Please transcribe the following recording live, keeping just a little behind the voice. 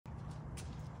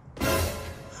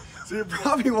So you're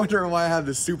probably wondering why I have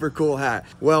this super cool hat.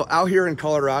 Well, out here in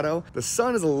Colorado, the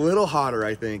sun is a little hotter,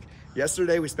 I think.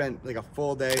 Yesterday, we spent like a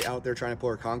full day out there trying to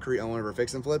pour concrete on one of our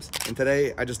fix and flips. And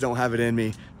today, I just don't have it in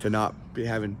me to not be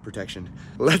having protection.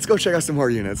 Let's go check out some more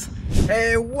units.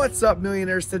 Hey, what's up,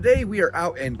 millionaires? Today, we are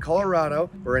out in Colorado.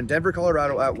 We're in Denver,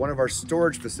 Colorado at one of our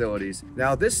storage facilities.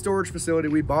 Now, this storage facility,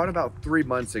 we bought about 3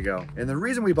 months ago. And the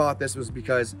reason we bought this was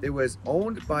because it was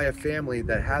owned by a family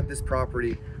that had this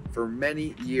property for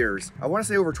many years. I want to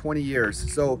say over 20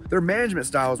 years. So their management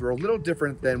styles were a little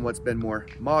different than what's been more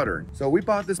modern. So we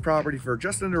bought this property for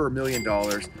just under $1 million.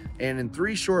 And in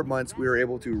 3 short months, we were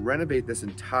able to renovate this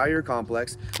entire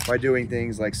complex by doing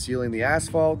things like sealing the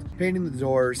asphalt, painting the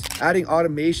doors, adding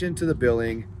automation to the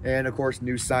building, and of course,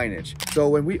 new signage. So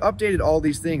when we updated all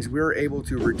these things, we were able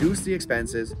to reduce the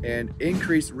expenses and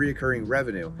increase reoccurring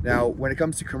revenue. Now, when it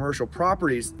comes to commercial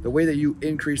properties, the way that you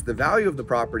increase the value of the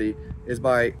property is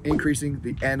by increasing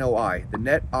the NOI, the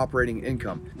net operating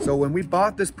income. So when we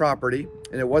bought this property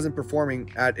and it wasn't performing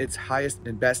at its highest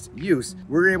and best use,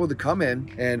 we were able to come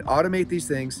in and automate these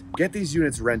things, get these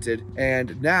units rented.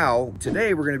 And now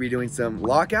today we're gonna be doing some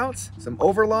lockouts, some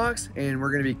overlocks, and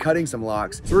we're gonna be cutting some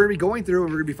locks. So we're gonna be going through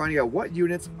and we're gonna be finding out what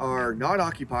units are not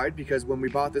occupied, because when we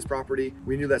bought this property,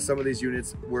 we knew that some of these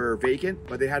units were vacant,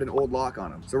 but they had an old lock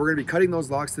on them. So we're gonna be cutting those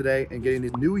locks today and getting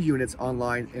these new units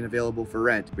online and available for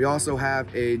rent. We also have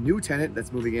a new tenant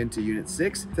that's moving into unit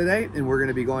 6 today, and we're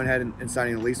gonna be going ahead and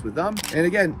signing a lease with them. And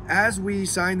again, as we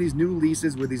sign these new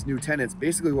leases with these new tenants,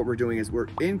 basically what we're doing is we're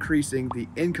increasing the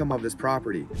income of this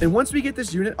property. And once we get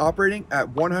this unit operating at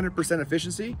 100%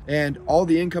 efficiency and all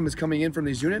the income is coming in from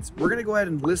these units, we're gonna go ahead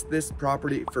and list this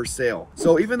property for sale.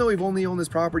 So even though we've only owned this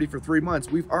property for 3 months,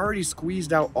 we've already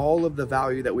squeezed out all of the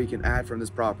value that we can add from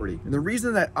this property. And the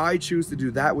reason that I choose to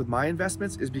do that with my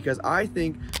investments is because I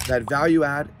think that value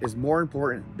add is more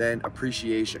important than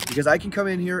appreciation. Because I can come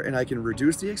in here and I can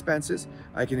reduce the expenses,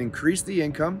 I can increase the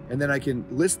income, and then I can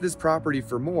list this property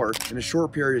for more in a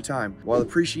short period of time, while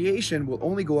appreciation will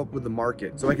only go up with the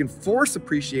market. So I can force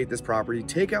appreciate this property,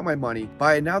 take out my money,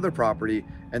 buy another property,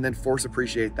 and then force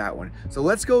appreciate that one. So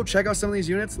let's go check out some of these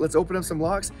units, let's open up some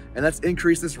locks, and let's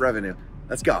increase this revenue.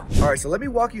 Let's go. All right, so let me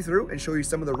walk you through and show you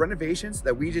some of the renovations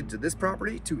that we did to this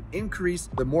property to increase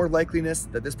the more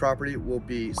likeliness that this property will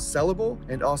be sellable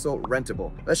and also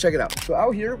rentable. Let's check it out. So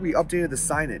out here, we updated the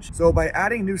signage. So by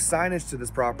adding new signage to this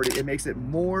property, it makes it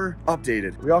more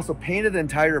updated. We also painted the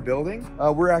entire building.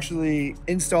 We're actually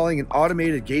installing an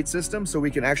automated gate system so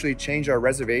we can actually change our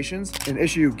reservations and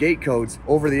issue gate codes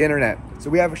over the internet. So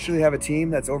we actually have a team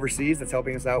that's overseas that's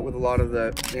helping us out with a lot of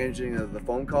the managing of the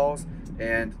phone calls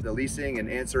and the leasing and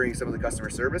answering some of the customer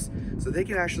service, so they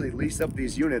can actually lease up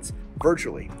these units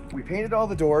virtually. We painted all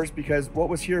the doors because what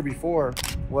was here before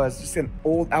was just an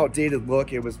old, outdated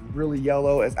look. It was really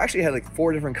yellow. It actually had like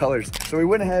 4 different colors. So we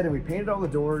went ahead and we painted all the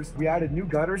doors. We added new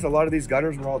gutters. A lot of these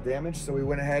gutters were all damaged, so we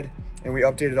went ahead and we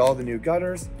updated all the new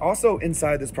gutters. Also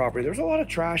inside this property, there's a lot of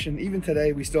trash, and even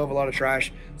today we still have a lot of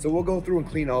trash. So we'll go through and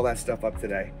clean all that stuff up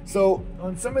today. So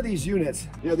on some of these units,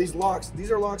 you know, these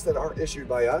are locks that aren't issued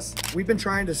by us. We've been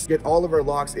trying to get all of our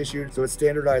locks issued so it's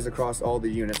standardized across all the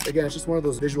units. Again, it's just one of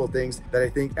those visual things that I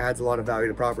think adds a lot of value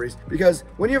to properties, because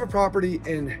when you have a property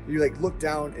and you like look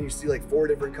down and you see like 4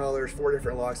 different colors, 4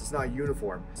 different locks, it's not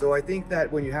uniform. So I think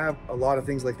that when you have a lot of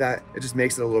things like that, it just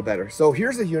makes it a little better. So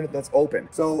here's a unit that's open.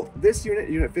 So this unit,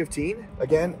 unit 15,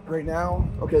 again, right now,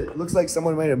 okay, it looks like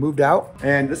someone might have moved out,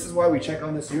 and this is why we check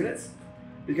on this unit,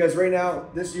 because right now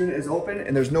this unit is open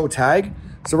and there's no tag.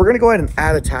 So we're gonna go ahead and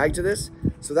add a tag to this,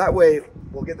 so that way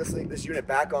we'll get this unit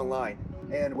back online.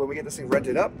 And when we get this thing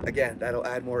rented up, again, that'll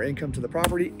add more income to the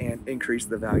property and increase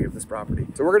the value of this property.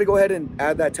 So we're gonna go ahead and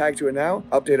add that tag to it now,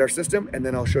 update our system, and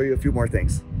then I'll show you a few more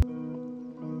things.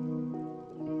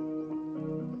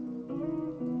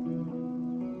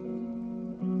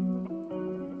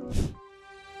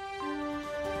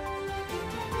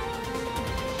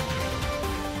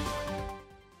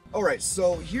 All right,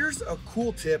 so here's a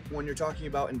cool tip when you're talking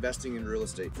about investing in real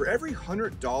estate. For every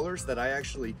 $100 that I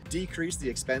actually decrease the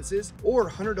expenses, or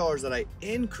 $100 that I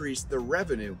increase the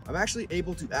revenue, I'm actually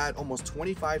able to add almost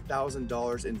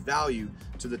 $25,000 in value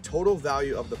to the total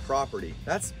value of the property.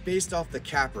 That's based off the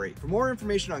cap rate. For more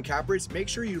information on cap rates, make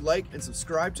sure you like and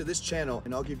subscribe to this channel,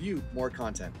 and I'll give you more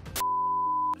content.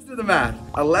 Let's do the math.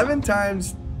 11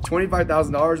 times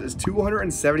 $25,000 is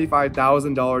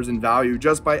 $275,000 in value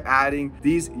just by adding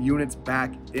these units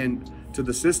back in to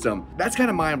the system. That's kind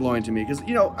of mind-blowing to me because,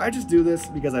 you know, I just do this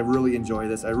because I really enjoy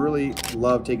this. I really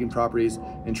love taking properties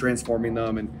and transforming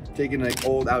them and taking like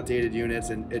old outdated units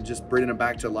and just bringing them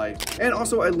back to life. And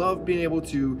also I love being able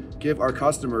to give our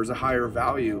customers a higher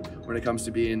value when it comes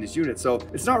to being in these units. So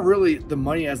it's not really the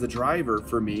money as the driver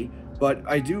for me, but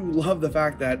I do love the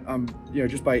fact that, you know,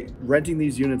 just by renting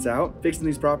these units out, fixing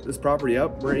this property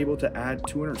up, we're able to add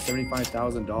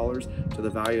 $275,000 to the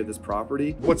value of this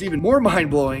property. What's even more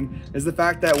mind-blowing is the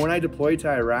fact that when I deployed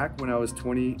to Iraq when I was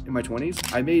in my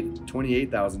 20s, I made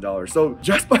 $28,000. So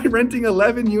just by renting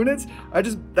 11 units,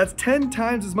 that's 10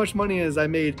 times as much money as I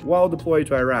made while deployed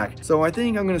to Iraq. So I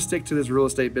think I'm gonna stick to this real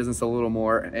estate business a little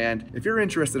more. And if you're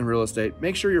interested in real estate,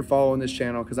 make sure you're following this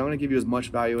channel because I'm gonna give you as much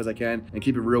value as I can and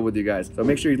keep it real with you guys. So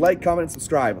make sure you like, comment, and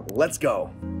subscribe. Let's go.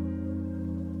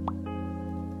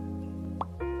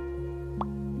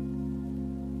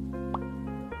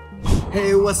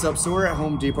 Hey, what's up? So we're at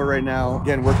Home Depot right now,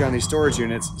 again, working on these storage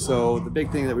units. So the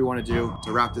big thing that we want to do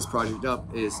to wrap this project up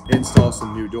is install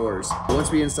some new doors. Once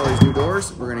we install these new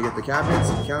doors, we're going to get the cabinets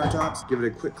and the countertops, give it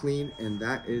a quick clean, and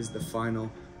that is the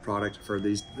final product for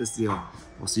this deal.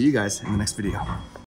 We'll see you guys in the next video.